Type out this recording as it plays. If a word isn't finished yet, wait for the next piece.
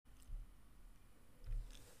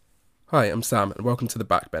Hi, I'm Sam, and welcome to the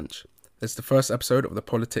Backbench. This is the first episode of the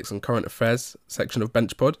Politics and Current Affairs section of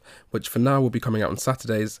benchpod, which for now will be coming out on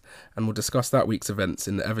Saturdays, and will discuss that week's events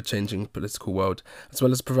in the ever-changing political world, as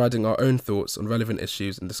well as providing our own thoughts on relevant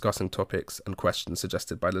issues and discussing topics and questions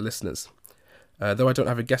suggested by the listeners. Though I don't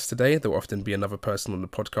have a guest today, there will often be another person on the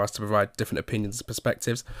podcast to provide different opinions and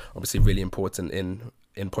perspectives. Obviously really important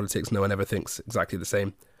in politics, no one ever thinks exactly the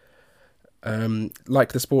same.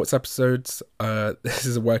 Like the sports episodes, this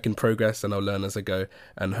is a work in progress and I'll learn as I go,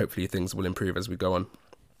 and hopefully things will improve as we go on.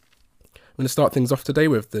 I'm going to start things off today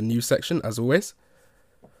with the news section, as always,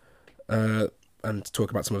 and talk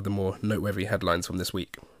about some of the more noteworthy headlines from this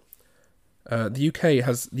week. The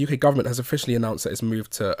UK government has officially announced that it's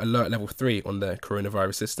moved to Alert Level 3 on their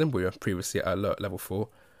coronavirus system. We were previously at Alert Level 4.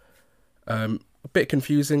 A bit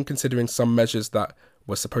confusing considering some measures that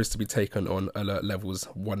were supposed to be taken on alert levels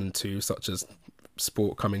 1 and 2, such as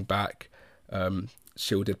sport coming back,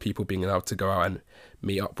 shielded people being allowed to go out and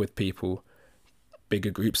meet up with people, bigger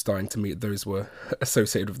groups starting to meet those were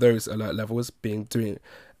associated with those alert levels,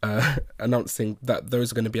 announcing that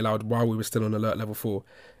those are going to be allowed while we were still on alert level 4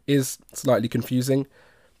 is slightly confusing,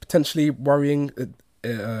 potentially worrying.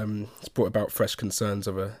 It's brought about fresh concerns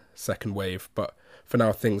of a second wave, but for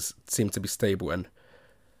now things seem to be stable and,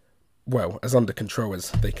 well, as under control as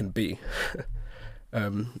they can be,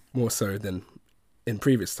 more so than in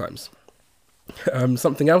previous times.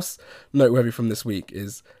 Something else noteworthy from this week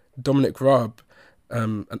is Dominic Raab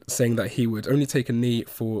saying that he would only take a knee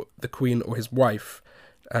for the Queen or his wife,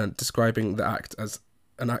 and describing the act as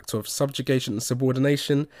an act of subjugation and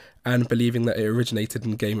subordination, and believing that it originated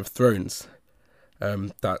in Game of Thrones.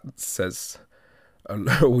 That says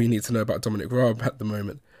all we need to know about Dominic Raab at the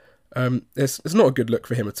moment. It's not a good look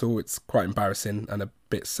for him at all. It's quite embarrassing and a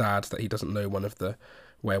bit sad that he doesn't know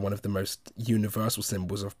where one of the most universal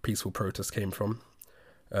symbols of peaceful protest came from,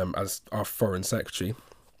 as our foreign secretary.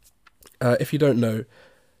 If you don't know,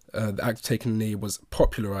 the act of taking a knee was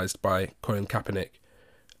popularised by Colin Kaepernick,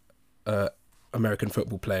 American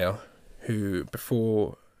football player, who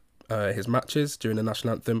before his matches during the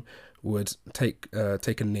national anthem would take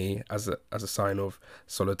a knee as a sign of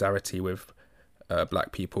solidarity with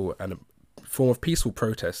black people and a form of peaceful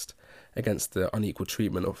protest against the unequal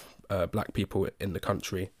treatment of black people in the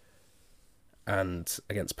country and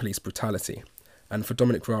against police brutality. And for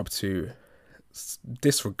Dominic Raab to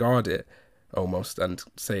disregard it almost and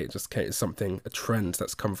say it just is a trend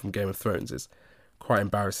that's come from Game of Thrones is quite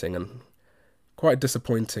embarrassing and quite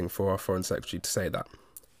disappointing for our Foreign Secretary to say that.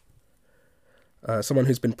 Someone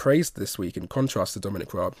who's been praised this week, in contrast to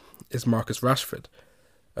Dominic Raab, is Marcus Rashford.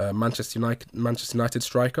 Manchester United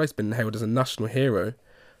striker. He's been hailed as a national hero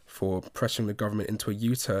for pressuring the government into a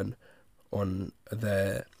U-turn on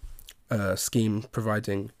their scheme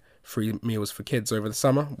providing free meals for kids over the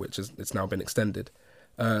summer, which it's now been extended.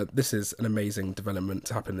 This is an amazing development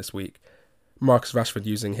to happen this week. Marcus Rashford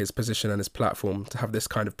using his position and his platform to have this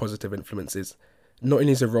kind of positive influence is not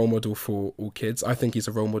only is a role model for all kids, I think he's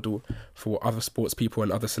a role model for what other sports people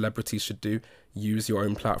and other celebrities should do. Use your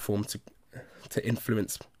own platform to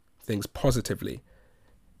influence things positively.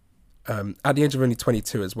 At the age of only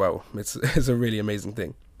 22 as well. It's a really amazing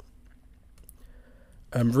thing.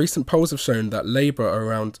 Recent polls have shown that Labour are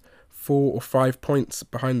around 4 or 5 points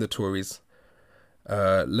behind the Tories.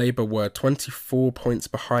 Labour were 24 points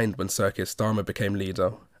behind when Sir Keir Starmer became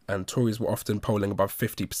leader, and Tories were often polling above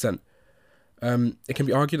 50%. It can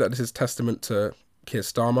be argued that this is testament to Keir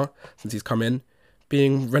Starmer, since he's come in,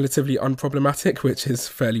 being relatively unproblematic, which is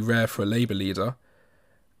fairly rare for a Labour leader.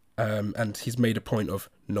 And he's made a point of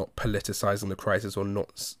not politicising the crisis or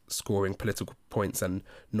not scoring political points and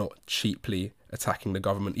not cheaply attacking the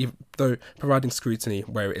government, even though providing scrutiny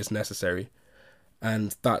where it is necessary.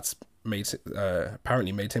 And that's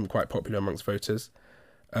apparently made him quite popular amongst voters.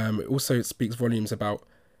 It also speaks volumes about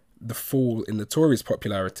the fall in the Tories'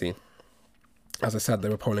 popularity. As I said, they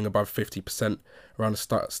were polling above 50% around the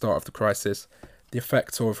start of the crisis. The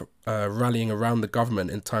effect of rallying around the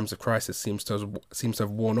government in times of crisis seems to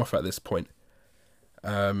have worn off at this point.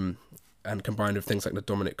 And combined with things like the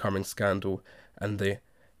Dominic Cummings scandal and the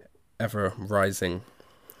ever-rising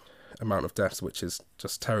amount of deaths, which is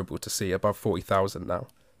just terrible to see, above 40,000 now,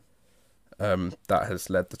 that has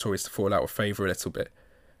led the Tories to fall out of favour a little bit.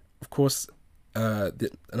 Of course,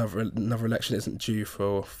 another election isn't due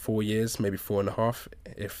for 4 years, maybe 4.5,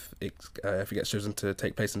 if it gets chosen to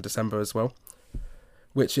take place in December as well,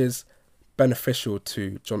 which is beneficial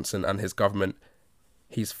to Johnson and his government.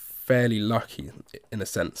 He's fairly lucky, in a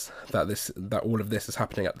sense, that all of this is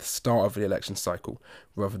happening at the start of the election cycle,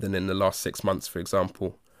 rather than in the last 6 months, for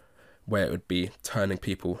example, where it would be turning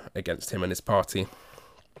people against him and his party.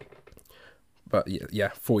 But yeah,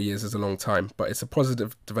 4 years is a long time. But it's a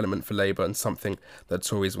positive development for Labour and something that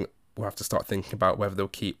Tories will have to start thinking about, whether they'll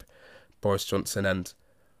keep Boris Johnson and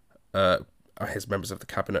his members of the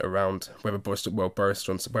cabinet around, whether Boris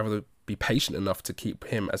Johnson, whether they'll be patient enough to keep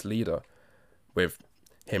him as leader, with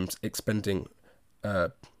him expending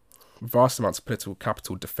vast amounts of political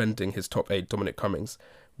capital defending his top aide Dominic Cummings,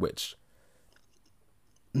 which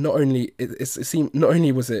not only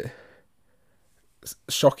was it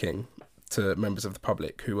shocking to members of the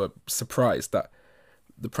public who were surprised that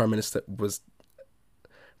the Prime Minister was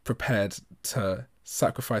prepared to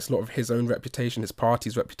sacrifice a lot of his own reputation, his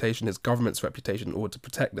party's reputation, his government's reputation in order to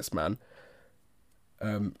protect this man.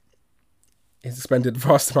 He's expended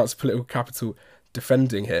vast amounts of political capital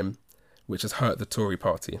defending him, which has hurt the Tory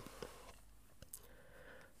party.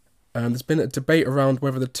 There's been a debate around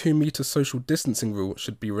whether the 2-metre social distancing rule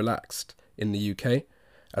should be relaxed in the UK,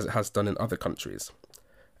 as it has done in other countries.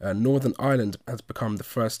 Northern Ireland has become the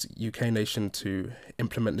first UK nation to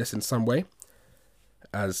implement this in some way,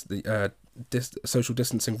 as the social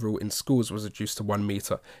distancing rule in schools was reduced to 1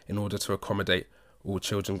 metre in order to accommodate all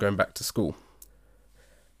children going back to school.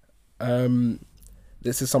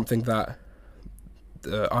 This is something that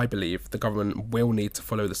I believe the government will need to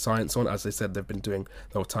follow the science on. As they said, they've been doing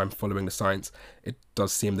the whole time following the science. It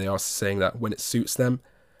does seem they are saying that when it suits them,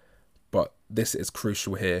 but this is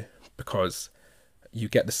crucial here because you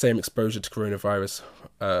get the same exposure to coronavirus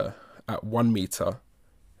at 1 metre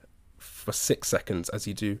for 6 seconds as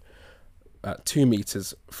you do at 2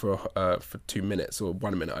 meters for 2 minutes or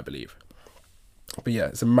 1 minute, I believe. But yeah,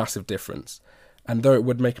 it's a massive difference. And though it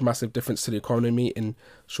would make a massive difference to the economy in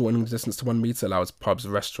shortening the distance to 1 meter, allows pubs,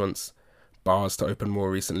 restaurants, bars to open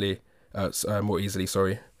more easily. It's a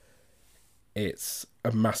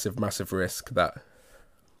massive, massive risk that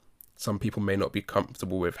some people may not be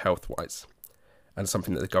comfortable with health-wise, and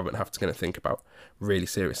something that the government have to kind of think about really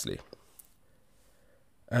seriously.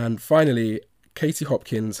 And finally, Katie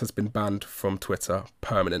Hopkins has been banned from Twitter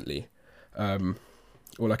permanently.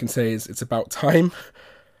 All I can say is it's about time.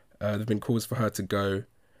 There have been calls for her to go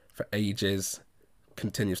for ages,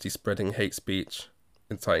 continuously spreading hate speech,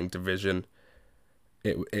 inciting division.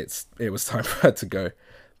 It was time for her to go.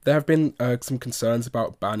 There have been some concerns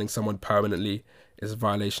about banning someone permanently is a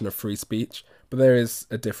violation of free speech, but there is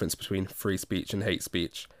a difference between free speech and hate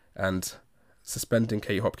speech, and suspending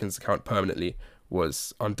Katie Hopkins' account permanently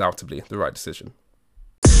was undoubtedly the right decision.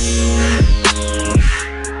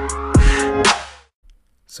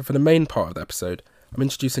 So for the main part of the episode, I'm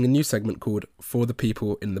introducing a new segment called For the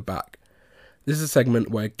People in the Back. This is a segment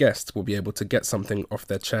where guests will be able to get something off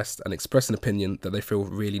their chest and express an opinion that they feel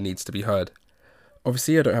really needs to be heard.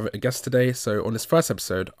 Obviously, I don't have a guest today, so on this first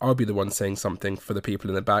episode, I'll be the one saying something for the people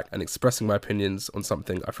in the back and expressing my opinions on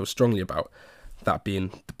something I feel strongly about, that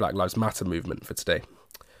being the Black Lives Matter movement for today.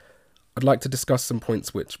 I'd like to discuss some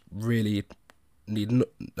points which really need not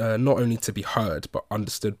only to be heard, but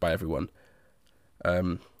understood by everyone.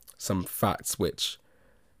 Some facts which,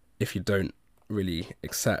 if you don't really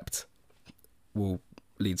accept, will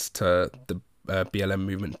leads to the BLM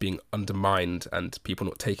movement being undermined and people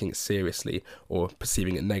not taking it seriously or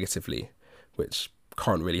perceiving it negatively, which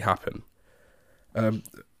can't really happen.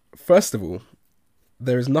 First of all,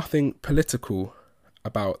 there is nothing political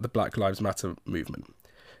about the Black Lives Matter movement.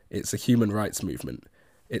 It's a human rights movement.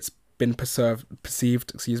 It's been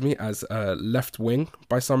perceived as left-wing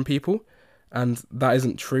by some people, and that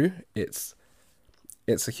isn't true. It's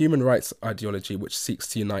a human rights ideology which seeks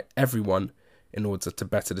to unite everyone in order to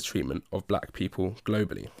better the treatment of black people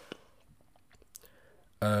globally.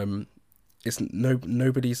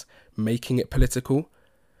 Nobody's making it political,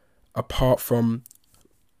 apart from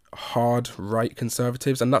hard right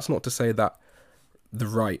conservatives, and that's not to say that the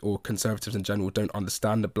right or conservatives in general don't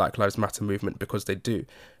understand the Black Lives Matter movement, because they do.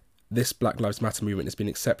 This Black Lives Matter movement has been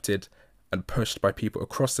accepted and pushed by people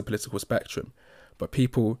across the political spectrum, but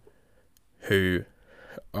people who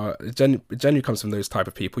it generally comes from those type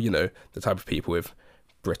of people, the type of people with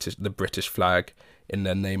the British flag in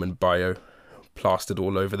their name and bio plastered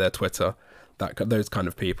all over their Twitter, those kind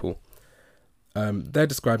of people. They're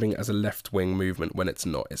describing it as a left-wing movement when it's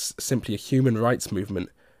not. It's simply a human rights movement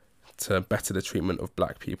to better the treatment of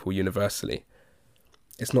black people universally.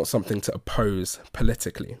 It's not something to oppose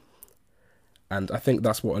politically. And I think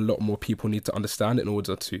that's what a lot more people need to understand in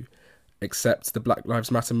order to accept the Black Lives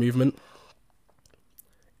Matter movement.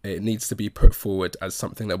 It needs to be put forward as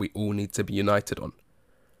something that we all need to be united on.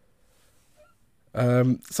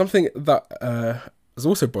 Something that has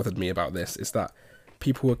also bothered me about this is that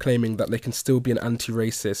people are claiming that they can still be an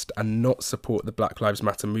anti-racist and not support the Black Lives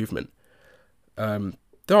Matter movement.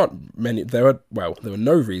 there aren't many. There are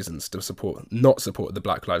no reasons to not support the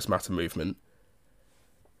Black Lives Matter movement,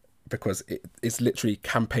 because it's literally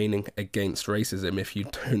campaigning against racism. If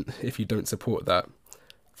you don't support that,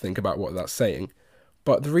 think about what that's saying.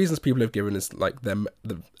 But the reasons people have given is like the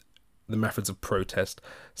methods of protest.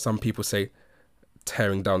 Some people say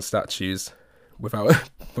tearing down statues without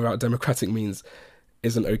democratic means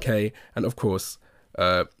isn't okay, and of course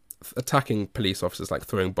attacking police officers, like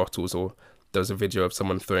throwing bottles, or there's a video of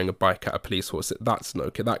someone throwing a bike at a police horse. That's not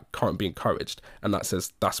okay. That can't be encouraged, and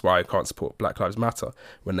that's why I can't support Black Lives Matter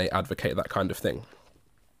when they advocate that kind of thing.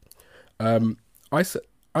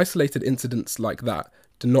 Isolated incidents like that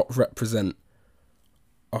do not represent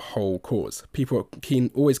a whole cause. People are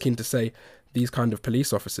always keen to say these kind of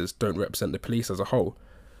police officers don't represent the police as a whole.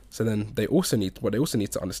 So then they also need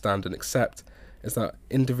to understand and accept is that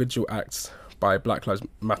individual acts by Black Lives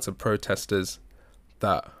Matter protesters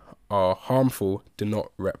that are harmful do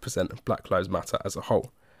not represent Black Lives Matter as a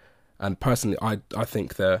whole. And personally, I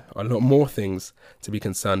think there are a lot more things to be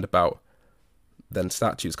concerned about than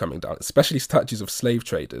statues coming down, especially statues of slave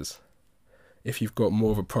traders. If you've got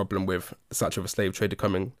more of a problem with the statue of a slave trader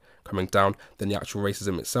coming down than the actual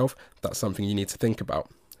racism itself, that's something you need to think about.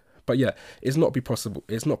 But yeah, it's not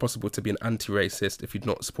possible to be an anti-racist if you do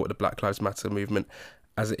not support the Black Lives Matter movement,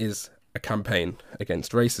 as it is a campaign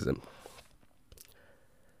against racism.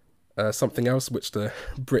 Something else which the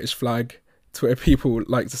British flag Twitter people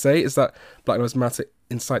like to say is that Black Lives Matter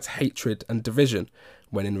incites hatred and division,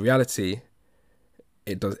 when in reality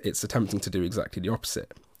it's attempting to do exactly the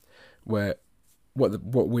opposite. Where what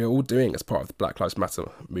we're all doing as part of the Black Lives Matter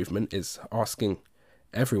movement is asking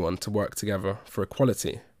everyone to work together for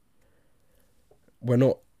equality. No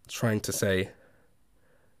one's trying to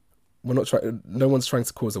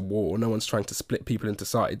cause a war, no one's trying to split people into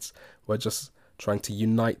sides. We're just trying to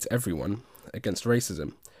unite everyone against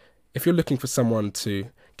racism. If you're looking for someone to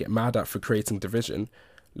get mad at for creating division,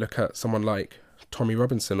 look at someone like Tommy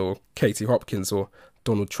Robinson or Katie Hopkins or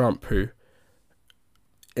Donald Trump, who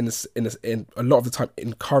in a lot of the time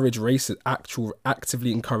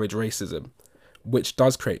actively encourage racism, which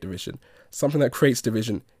does create division. Something that creates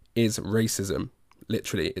division is racism.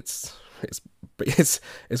 Literally, it's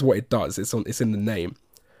what it does. It's in the name.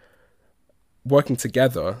 Working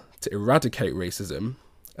together to eradicate racism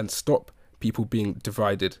and stop people being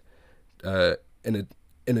divided in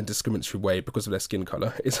a discriminatory way because of their skin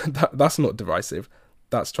color, that's not divisive.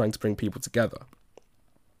 That's trying to bring people together.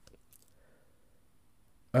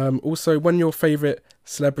 Also, when your favorite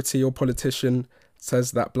celebrity or politician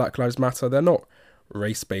says that Black Lives Matter, they're not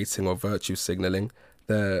race baiting or virtue signaling.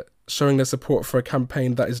 They're showing their support for a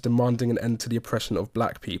campaign that is demanding an end to the oppression of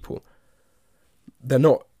black people. They're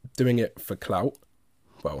not doing it for clout.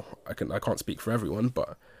 Well, I can't speak for everyone,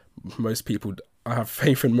 but most people, I have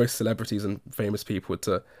faith in most celebrities and famous people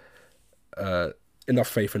to enough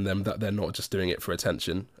faith in them that they're not just doing it for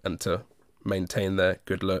attention and to maintain their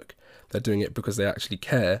good look. They're doing it because they actually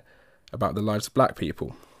care about the lives of black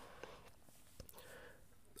people.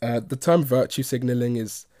 The term virtue signaling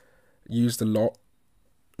is used a lot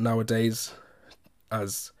nowadays,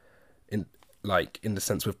 as in the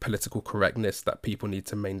sense with political correctness, that people need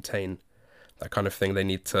to maintain that kind of thing. They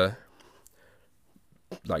need to,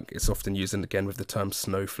 it's often used again with the term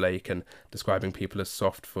snowflake and describing people as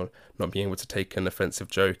soft for not being able to take an offensive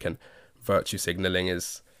joke, and virtue signaling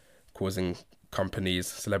is causing companies,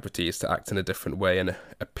 celebrities to act in a different way and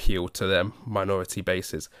appeal to their minority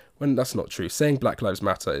bases, when that's not true. Saying Black Lives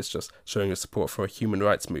Matter is just showing your support for a human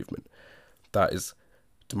rights movement that is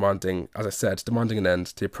demanding an end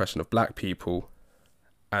to the oppression of black people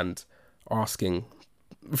and asking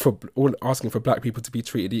for black people to be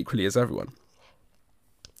treated equally as everyone.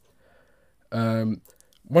 One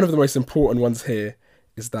of the most important ones here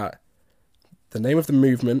is that the name of the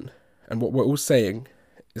movement and what we're all saying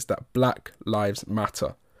is that Black Lives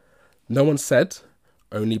Matter. No one said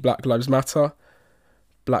only Black Lives Matter.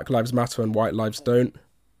 Black Lives Matter and white lives don't.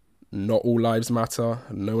 Not all lives matter.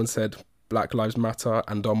 No one said Black Lives Matter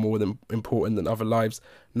and are more important than other lives.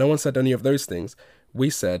 No one said any of those things. We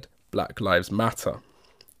said Black Lives Matter.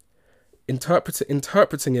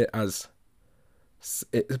 Interpreting it as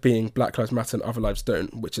it being Black Lives Matter and other lives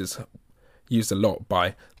don't, which is used a lot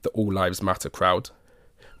by the All Lives Matter crowd.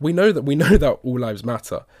 We know that all lives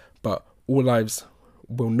matter, but all lives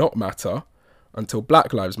will not matter until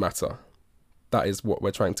Black Lives Matter. That is what we're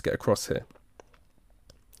trying to get across here.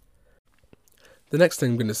 The next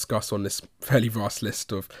thing I'm going to discuss on this fairly vast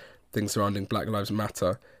list of things surrounding Black Lives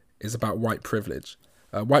Matter is about white privilege.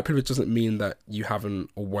 White privilege doesn't mean that you haven't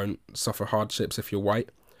or won't suffer hardships if you're white.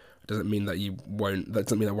 It doesn't mean that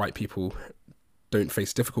that white people don't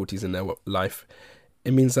face difficulties in their life.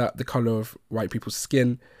 It means that the colour of white people's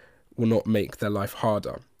skin will not make their life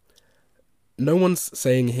harder. No one's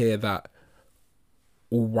saying here that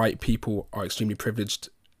all white people are extremely privileged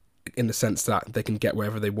in the sense that they can get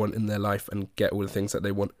wherever they want in their life and get all the things that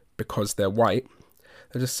they want because they're white.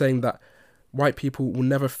 They're just saying that white people will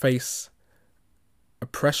never face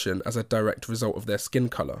oppression as a direct result of their skin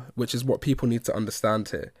colour, which is what people need to understand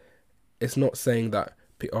here. It's not saying that,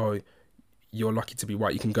 oh, you're lucky to be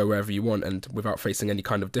white, you can go wherever you want and without facing any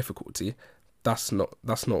kind of difficulty. That's not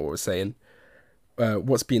what we're saying.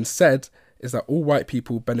 What's being said is that all white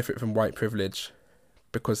people benefit from white privilege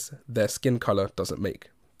because their skin colour doesn't make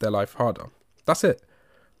their life harder. That's it.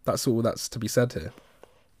 That's all that's to be said here.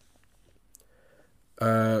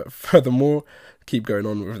 Furthermore, keep going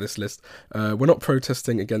on with this list. We're not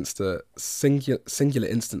protesting against a singular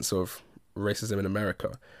instance of racism in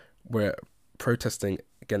America. We're protesting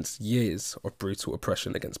against years of brutal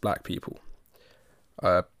oppression against black people.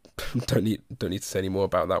 Don't need to say any more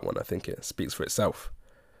about that one. I think it speaks for itself.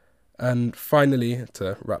 And finally,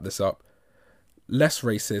 to wrap this up, less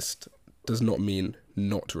racist does not mean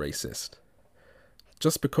not racist.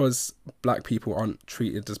 Just because black people aren't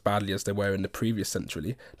treated as badly as they were in the previous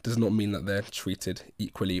century does not mean that they're treated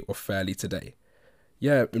equally or fairly today.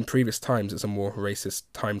 Yeah, in previous times it's a more racist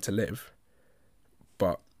time to live,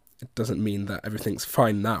 but it doesn't mean that everything's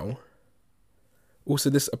fine now. Also,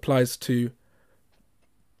 this applies to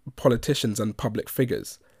politicians and public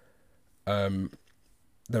figures.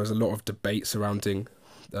 There was a lot of debate surrounding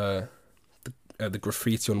the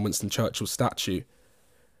graffiti on Winston Churchill's statue,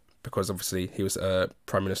 because obviously he was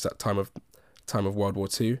Prime Minister at time of World War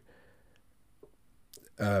II,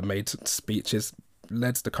 made speeches,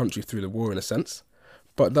 led the country through the war in a sense,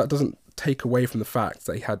 but that doesn't take away from the fact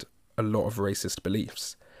that he had a lot of racist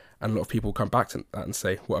beliefs. And a lot of people come back to that and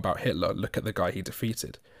say, what about Hitler? Look at the guy he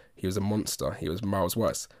defeated. He was a monster. He was miles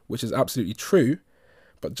worse, which is absolutely true.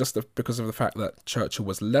 But just because of the fact that Churchill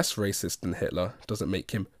was less racist than Hitler doesn't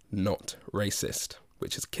make him not racist,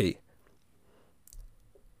 which is key.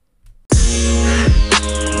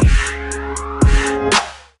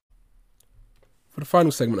 For the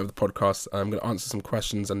final segment of the podcast, I'm going to answer some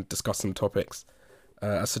questions and discuss some topics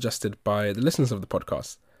as suggested by the listeners of the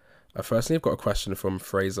podcast. Firstly, I've got a question from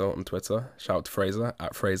Fraser on Twitter. Shout out to Fraser,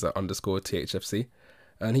 at Fraser_THFC.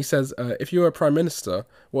 And he says, if you were a Prime Minister,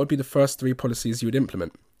 what would be the first 3 policies you would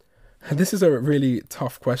implement? And this is a really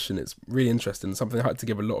tough question. It's really interesting, something I had to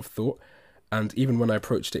give a lot of thought. And even when I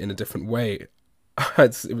approached it in a different way,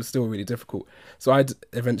 it was still really difficult. So I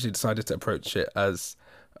eventually decided to approach it as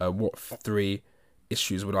what 3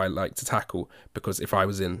 issues would I like to tackle? Because if I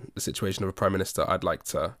was in the situation of a Prime Minister, I'd like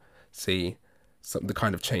to see the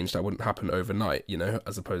kind of change that wouldn't happen overnight,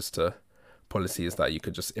 as opposed to policies that you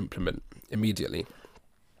could just implement immediately.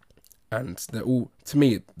 And they're all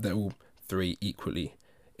 3 equally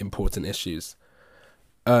important issues.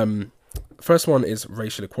 First one is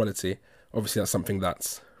racial equality. Obviously, that's something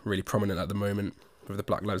that's really prominent at the moment with the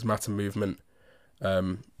Black Lives Matter movement.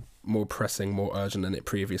 More pressing, more urgent than it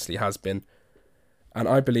previously has been. And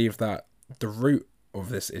I believe that the root of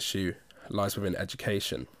this issue lies within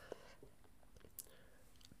education.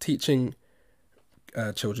 Teaching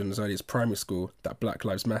children as early as primary school that Black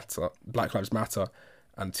Lives Matter,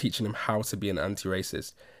 and teaching them how to be an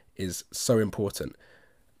anti-racist is so important.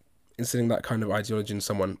 Instilling that kind of ideology in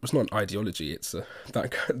someone, it's not an ideology, it's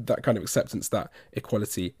that kind of acceptance that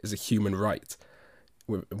equality is a human right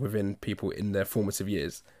within people in their formative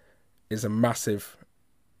years is massively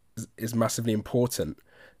important.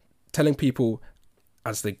 Telling people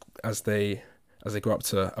as they grow up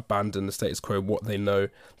to abandon the status quo, what they know,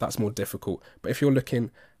 that's more difficult. But if you're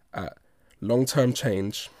looking at long-term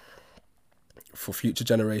change for future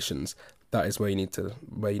generations, that is where you need to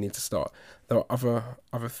start. There are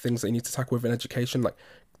other things that you need to tackle within education, like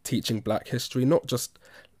teaching Black history, not just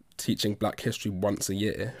teaching Black history once a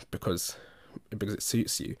year because it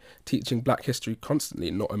suits you. Teaching Black history constantly,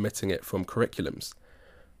 not omitting it from curriculums.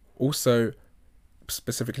 Also,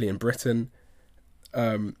 specifically in Britain,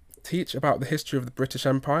 teach about the history of the British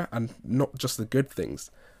Empire and not just the good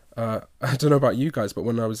things. I don't know about you guys, but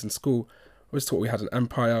when I was in school, I was taught we had an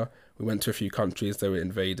empire. We went to a few countries, they were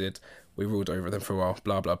invaded, we ruled over them for a while,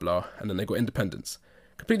 blah, blah, blah, and then they got independence.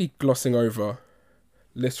 Completely glossing over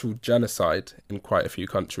literal genocide in quite a few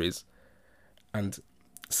countries, and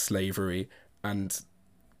slavery, and,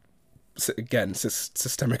 again,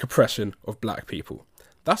 systemic oppression of Black people.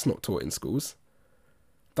 That's not taught in schools.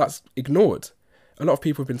 That's ignored. A lot of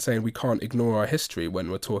people have been saying we can't ignore our history when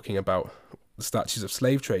we're talking about the statues of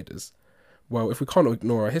slave traders. Well, if we can't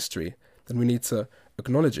ignore our history, then we need to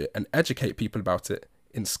acknowledge it and educate people about it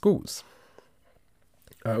in schools.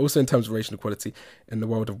 Also, in terms of racial equality in the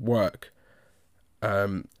world of work,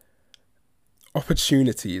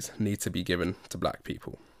 opportunities need to be given to black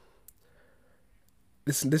people.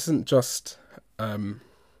 This isn't just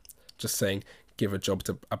saying give a job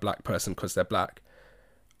to a black person because they're black.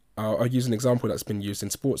 I'll use an example that's been used in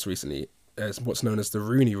sports recently, as what's known as the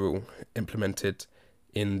Rooney Rule, implemented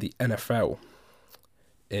in the NFL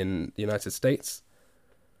in the United States,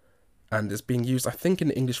 and is being used, I think, in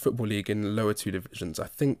the English Football League in the lower two divisions. I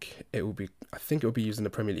think it will be used in the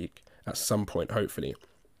Premier League at some point, hopefully.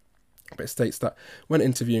 But it states that when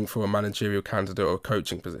interviewing for a managerial candidate or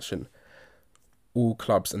coaching position, all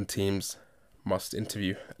clubs and teams must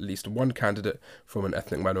interview at least one candidate from an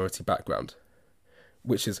ethnic minority background,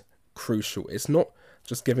 which is crucial. It's not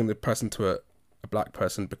just giving the person to a black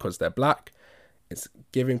person because they're black. It's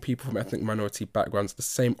giving people from ethnic minority backgrounds the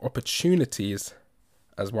same opportunities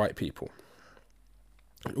as white people.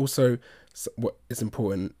 And also, what is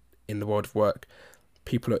important in the world of work,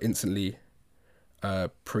 people are instantly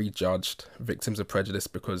prejudged, victims of prejudice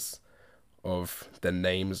because of their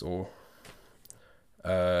names or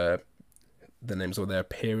their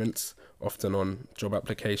appearance, often on job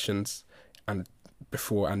applications and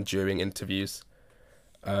before and during interviews.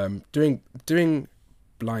 Doing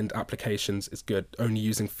blind applications is good. Only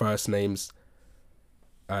using first names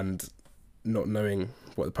and not knowing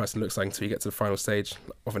what the person looks like until you get to the final stage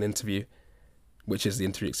of an interview, which is the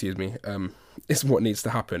interview, is what needs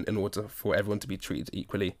to happen in order for everyone to be treated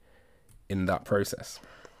equally in that process.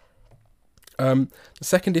 The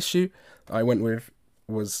second issue I went with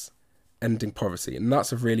was ending poverty, and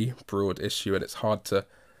that's a really broad issue, and it's hard to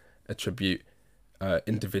attribute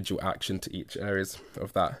individual action to each areas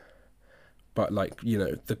of that. But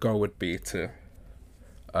the goal would be to,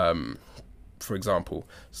 for example,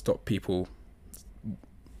 stop people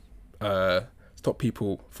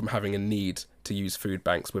from having a need to use food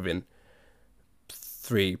banks within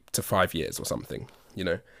 3 to 5 years or something.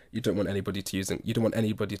 You don't want anybody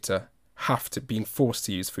to have to being forced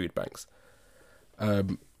to use food banks.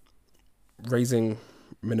 Raising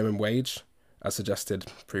minimum wage, as suggested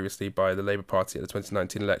previously by the Labour Party at the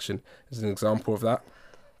 2019 election, is an example of that.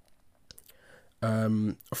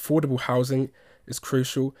 Affordable housing is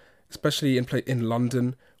crucial, especially in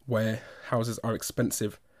London, where houses are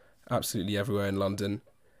expensive absolutely everywhere in London,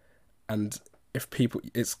 and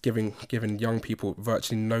it's giving young people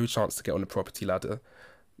virtually no chance to get on the property ladder.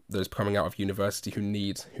 Those coming out of university who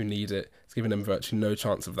need it, it's giving them virtually no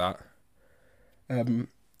chance of that.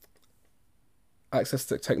 Access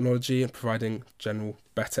to technology and providing general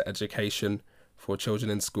better education for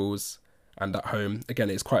children in schools and at home. Again,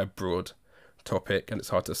 it's quite a broad topic and it's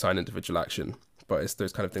hard to assign individual action, but it's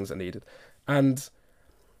those kind of things that are needed. And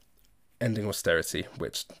ending austerity,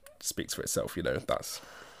 which speaks for itself, that's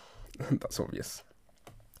obvious.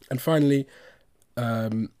 And finally,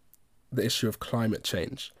 the issue of climate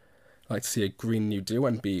change. I'd like to see a Green New Deal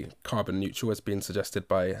and be carbon neutral, as being suggested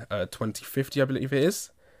by 2050, I believe it is.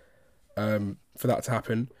 For that to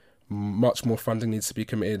happen, much more funding needs to be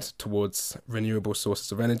committed towards renewable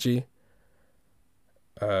sources of energy,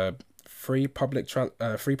 free public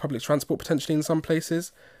transport potentially in some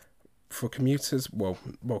places for commuters.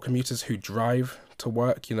 Commuters who drive to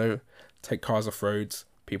work, take cars off roads.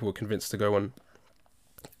 People are convinced to go on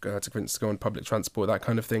public transport, that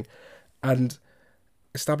kind of thing, and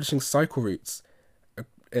establishing cycle routes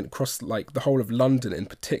across the whole of London in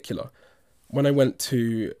particular. When I went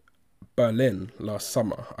to Berlin last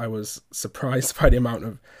summer, I was surprised by the amount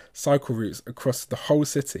of cycle routes across the whole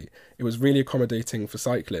city. It was really accommodating for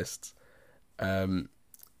cyclists. It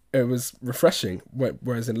was refreshing,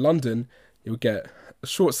 whereas in London you'll get a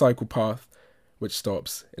short cycle path which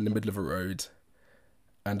stops in the middle of a road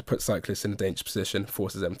and puts cyclists in a dangerous position,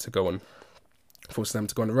 forces them to go on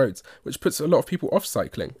the roads, which puts a lot of people off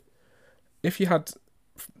cycling. If you had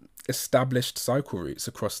established cycle routes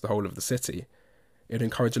across the whole of the city, it would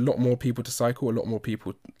encourage a lot more people to cycle, a lot more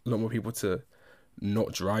people to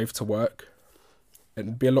not drive to work,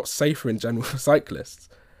 and be a lot safer in general for cyclists.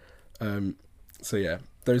 So yeah,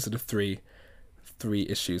 those are the three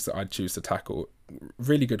issues that I'd choose to tackle.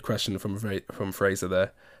 Really good question from Fraser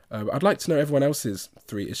there. I'd like to know everyone else's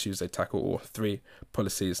 3 issues they tackle or 3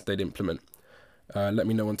 policies they'd implement. Let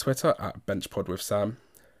me know on Twitter at benchpod with Sam,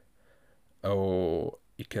 or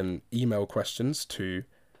you can email questions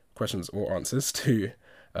or answers to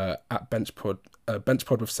at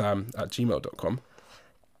benchpodwithsam@gmail.com.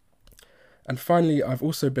 And finally, I've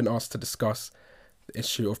also been asked to discuss the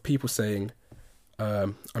issue of people saying,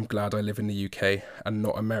 I'm glad I live in the UK and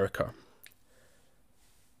not America.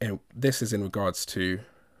 And this is in regards to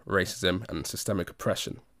racism and systemic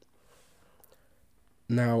oppression.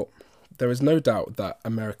 Now, there is no doubt that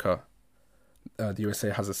the USA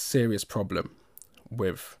has a serious problem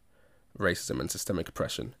with racism and systemic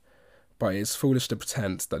oppression, but it's foolish to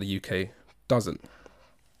pretend that the UK doesn't.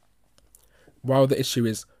 While the issue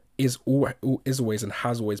is always and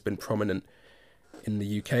has always been prominent in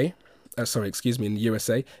the in the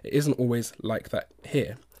USA, it isn't always like that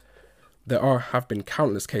here. There have been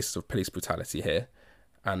countless cases of police brutality here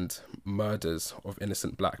and murders of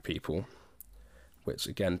innocent black people, which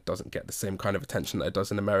again doesn't get the same kind of attention that it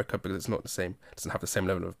does in America because it's not the same, it doesn't have the same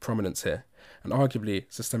level of prominence here. And arguably,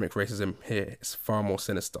 systemic racism here is far more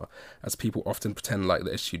sinister, as people often pretend like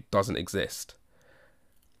the issue doesn't exist,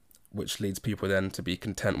 which leads people then to be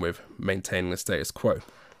content with maintaining the status quo.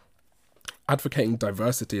 Advocating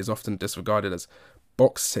diversity is often disregarded as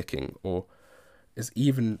box ticking, or is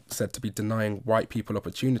even said to be denying white people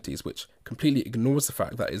opportunities, which completely ignores the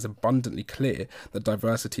fact that it is abundantly clear that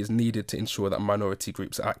diversity is needed to ensure that minority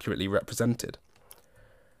groups are accurately represented.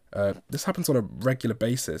 This happens on a regular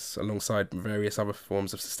basis alongside various other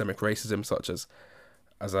forms of systemic racism, such as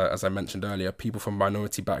I mentioned earlier, people from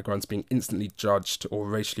minority backgrounds being instantly judged or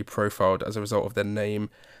racially profiled as a result of their name,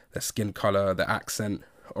 their skin colour, their accent,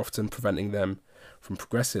 often preventing them from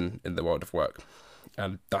progressing in the world of work.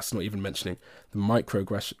 And that's not even mentioning the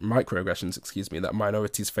microaggressions, that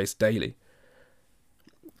minorities face daily.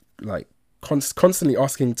 Like constantly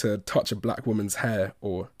asking to touch a black woman's hair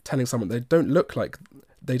or telling someone they don't look like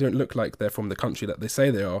they're from the country that they say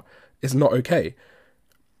they are is not okay.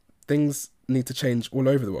 Things need to change all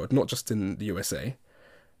over the world, not just in the USA.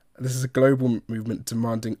 This is a global movement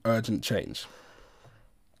demanding urgent change.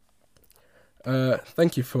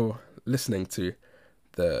 Thank you for listening to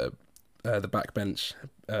the Backbench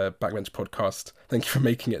podcast. Thank you for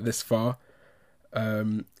making it this far.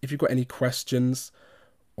 If you've got any questions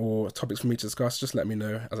or topics for me to discuss, just let me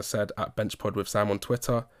know. As I said, at benchpod with Sam on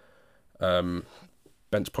Twitter,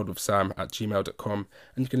 benchpodwithsam@gmail.com,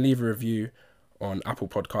 and you can leave a review on Apple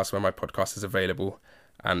Podcasts, where my podcast is available,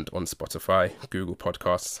 and on Spotify, Google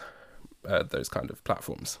Podcasts, those kind of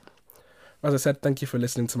platforms. As I said, thank you for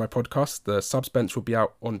listening to my podcast. The Subs Bench will be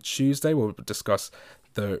out on Tuesday. We'll discuss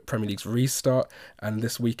the Premier League's restart and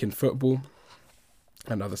this week in football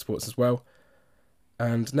and other sports as well.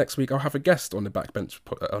 And next week I'll have a guest on the Backbench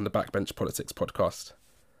Politics podcast.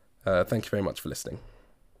 Thank you very much for listening.